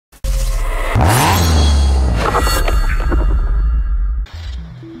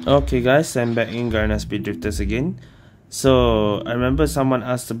Okay guys, I'm back in Garena Speed Drifters again. So I remember someone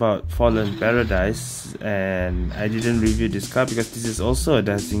asked about Fallen Paradise and I didn't review this car because this is also a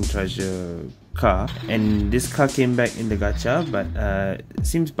Dancing Treasure car, and this car came back in the gacha, but it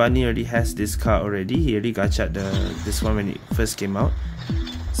seems Bunny already has this car already. He already gached this one when it first came out.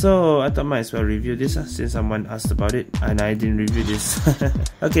 So I thought might as well review this since someone asked about it and I didn't review this.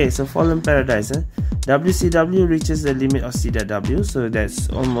 Okay, so Fallen Paradise. WCW reaches the limit of CW, so that's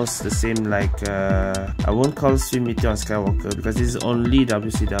almost the same like I won't call Swim Meteor on Skywalker because this is only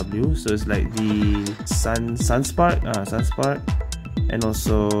WCW, so it's like the Sunspark, and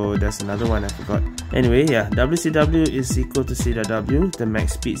also there's another one I forgot. Anyway, yeah, WCW is equal to CW, the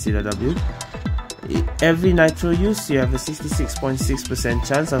max speed CW. Every nitro use, you have a 66.6%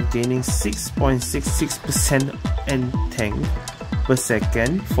 chance of gaining 6.66% N-tank per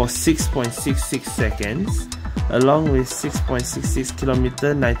second for 6.66 seconds, along with 6.66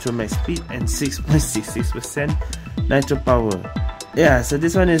 km nitro max speed and 6.66% nitro power. Yeah, so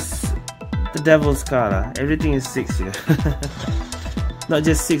this one is the devil's car lah. Everything is 6 here. Not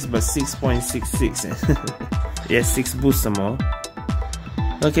just 6 but 6.66. Yeah, 6 boosts some more.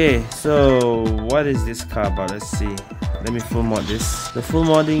 Okay, so what is this car about? Let's see. Let me full mod this. The full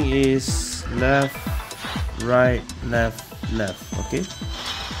modding is left, right, left, left. Okay,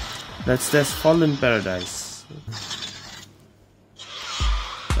 let's test Fallen Paradise.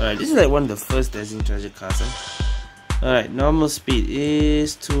 Alright, this is like one of the first Dancing Treasure cars. Alright, normal speed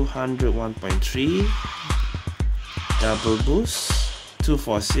is 201.3, double boost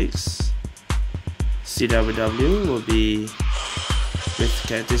 246, CWW will be with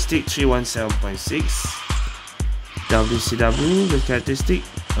characteristic 317.6, WCW with characteristic,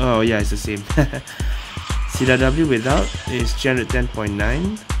 oh yeah, it's the same. CW without is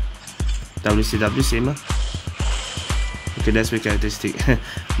 310.9, WCW same. Okay, that's with characteristic.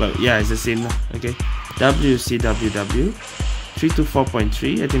 But yeah, it's the same. Okay, WCWW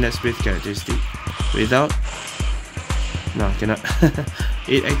 324.3, I think that's with characteristic. Without, no, cannot.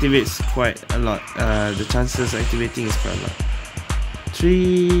 It activates quite a lot. The chances of activating is quite a lot.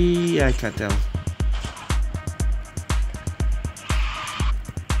 3, I can't tell.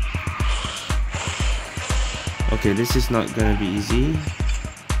 Okay, this is not gonna be easy.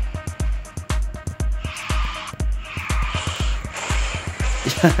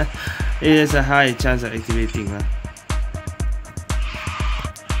 It has a high chance of activating.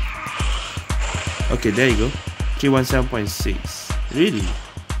 Okay, there you go. 317.6. Really?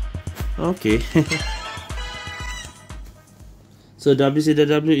 Okay. So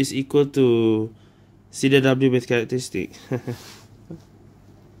WCW is equal to CW with characteristic.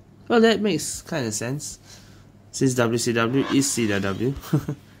 Well, that makes kind of sense, since WCW is CW.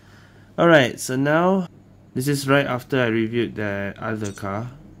 Alright, so now this is right after I reviewed the other car,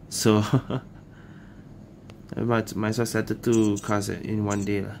 so I might as well settle 2 cars in one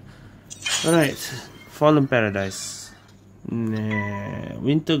day. Alright, Fallen Paradise. Nah,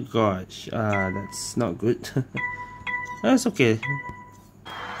 Winter Gorge. That's not good. That's okay.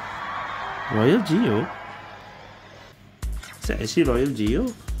 Royal Geo? Is that actually Royal Geo? I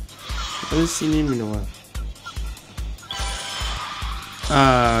haven't seen him in a while.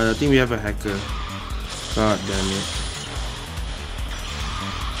 I think we have a hacker. God damn it.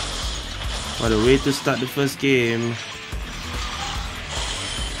 What a way to start the first game.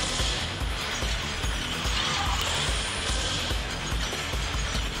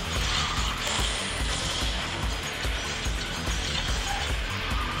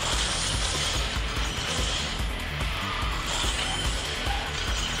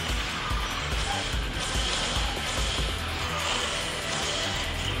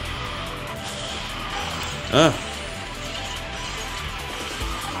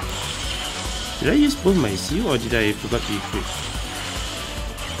 Did I use both my ECU or did I forgot to equip?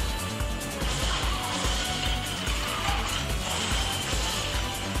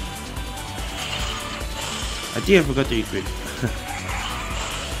 I think I forgot to equip.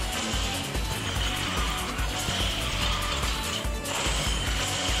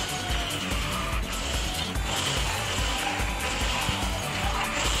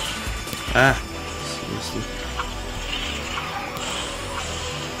 Seriously.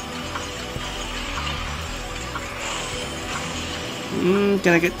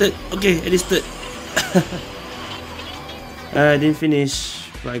 Can I get third? Okay, at least third. I didn't finish,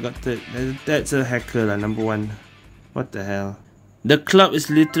 but I got third. That's a hacker lah, number 1. What the hell? The club is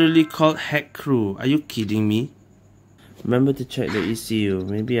literally called Hack Crew. Are you kidding me? Remember to check the ECU.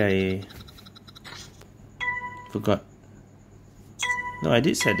 Maybe I forgot. No, I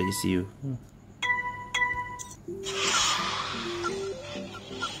did set the ECU.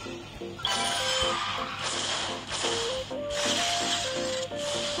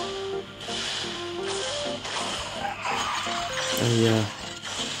 yeah.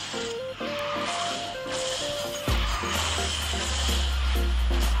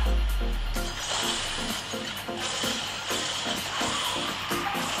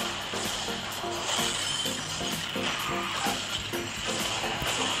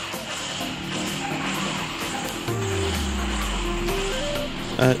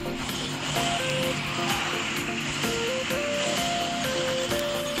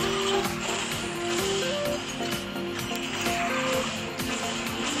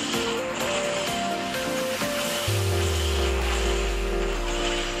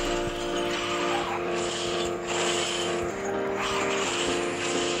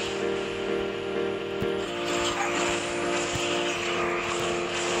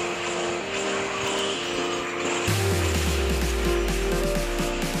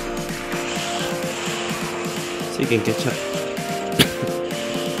 You can catch up.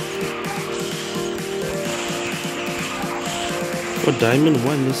 Oh, Diamond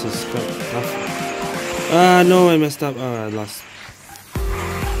 1, this is quite tough. Ah, no, I messed up. Ah, I lost.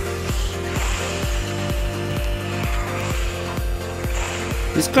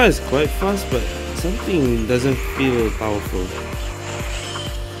 This car is quite fast, but something doesn't feel powerful.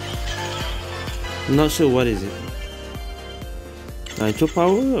 I'm not sure what is it. Nitro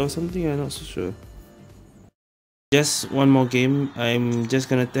power or something? I'm not so sure. Just one more game. I'm just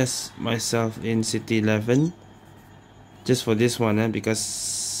gonna test myself in City 11 just for this one,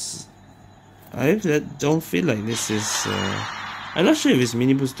 because I don't feel like this is I'm not sure if it's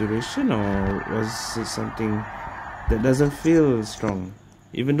mini boost duration or was it something that doesn't feel strong,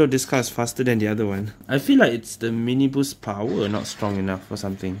 even though this car is faster than the other one. I feel like it's the mini boost power not strong enough or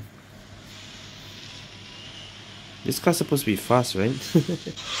something. This car's supposed to be fast, right?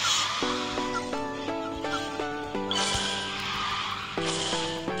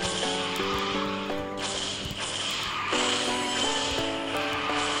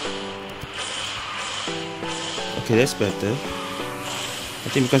 Okay, that's better. I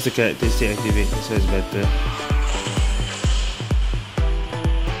think because the characteristic activate, so it's better.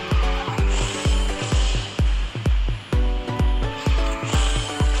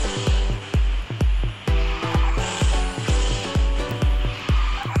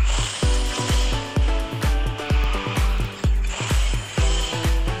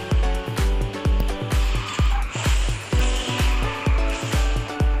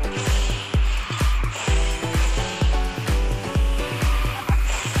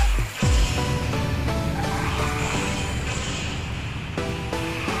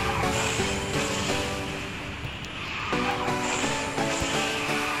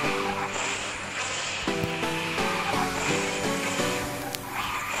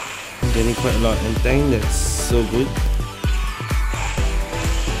 Getting quite a lot and tank, that's so good.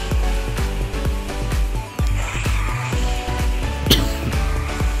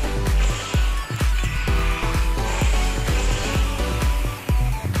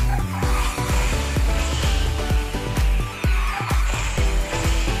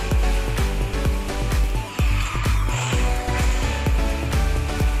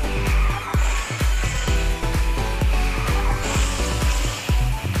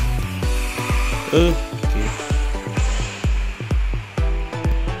 Okay.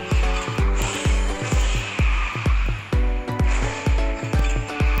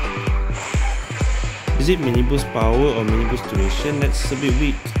 Is it mini boost power or mini boost duration? That's a bit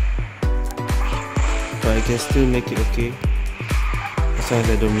weak, but I can still make it okay as long as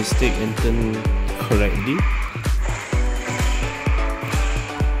I don't mistake and turn correctly.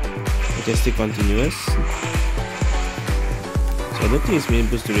 I can stay continuous. I don't think it's mini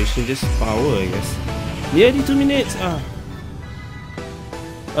boost duration, just power, I guess. Nearly 2 minutes! Ah.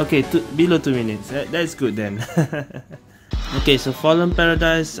 Okay, below 2 minutes. That's good then. Okay, so Fallen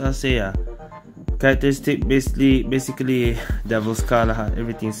Paradise, I'll say characteristic basically Devil's Car lah,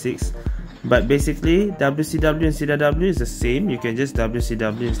 everything 6. But basically, WCW and CW is the same. You can just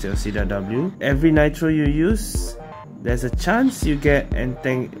WCW instead of CW. Every nitro you use, there's a chance you get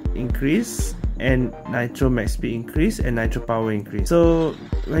N-Tank increase, and nitro max speed increase, and nitro power increase. So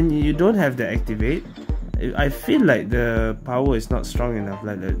when you don't have the activate, I feel like the power is not strong enough.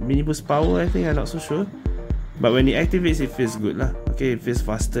 Like the mini boost power, I think I'm not so sure. But when it activates, it feels good lah. Okay, it feels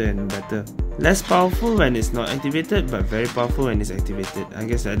faster and better. Less powerful when it's not activated, but very powerful when it's activated. I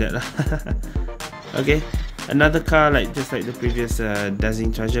guess like that lah. Okay, another car just like the previous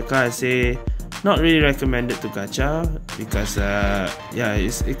Dazzling Treasure car, I say not really recommended to gacha because yeah,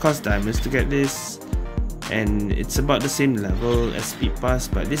 it costs diamonds to get this, and it's about the same level as Speed Pass,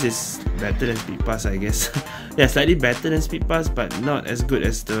 but this is better than Speed Pass, I guess. Yeah, slightly better than Speed Pass, but not as good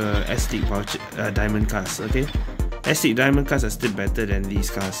as the AZLI voucher diamond cars. Okay, Astic Diamond cars are still better than these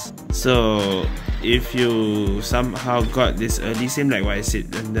cars. So if you somehow got this early, same like what I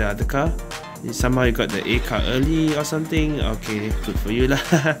said in the other car, somehow you got the A car early or something, okay, good for you lah.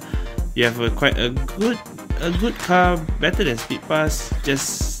 You have quite a good car, better than Speed Pass,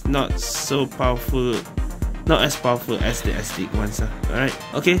 just not so powerful, not as powerful as the Astic ones. Alright,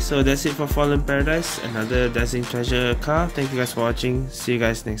 okay, so that's it for Fallen Paradise, another Dazzling Treasure car. Thank you guys for watching, see you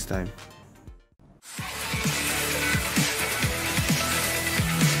guys next time.